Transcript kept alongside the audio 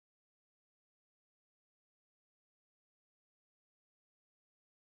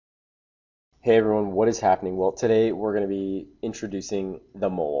Hey everyone, what is happening? Well, today we're going to be introducing the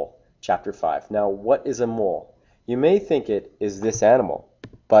mole, chapter 5. Now, what is a mole? You may think it is this animal,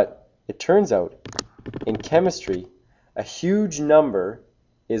 but it turns out in chemistry, a huge number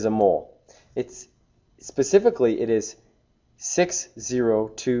is a mole. It's specifically, it is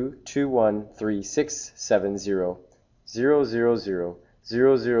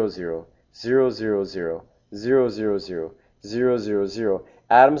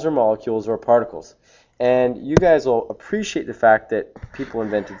atoms or molecules or particles. And you guys will appreciate the fact that people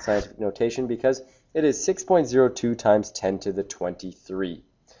invented scientific notation because it is 6.02 times 10 to the 23.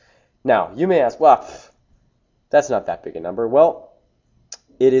 Now, you may ask, well, that's not that big a number. Well,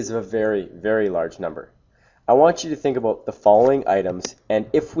 it is a very, very large number. I want you to think about the following items and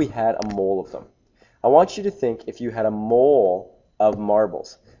if we had a mole of them. I want you to think if you had a mole of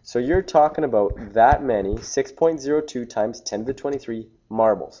marbles. So you're talking about that many, 6.02 times 10 to the 23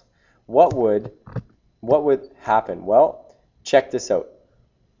 marbles. What would happen? Well, check this out.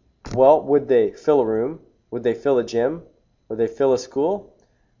 Well, would they fill a room? Would they fill a gym? Would they fill a school?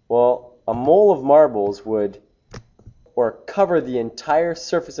 Well, a mole of marbles would cover the entire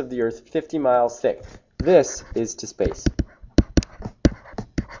surface of the earth 50 miles thick. This is to space.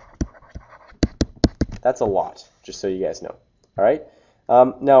 That's a lot, just so you guys know. All right?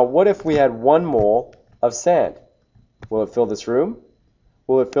 Now, what if we had one mole of sand? Will it fill this room?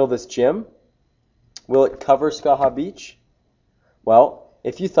 Will it fill this gym? Will it cover Skaha Beach? Well,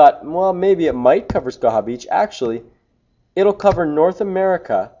 if you thought, well, maybe it might cover Skaha Beach, actually, it'll cover North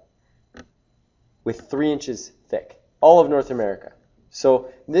America with 3 inches thick. All of North America. So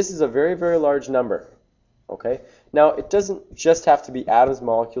this is a very, very large number. Okay? Now, it doesn't just have to be atoms,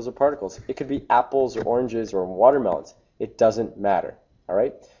 molecules, or particles. It could be apples or oranges or watermelons. It doesn't matter. All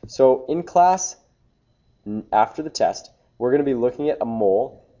right? So in class, after the test, we're going to be looking at a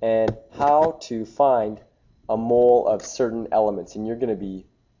mole and how to find a mole of certain elements. And you're going to be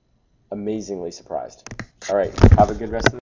amazingly surprised. All right. Have a good rest of the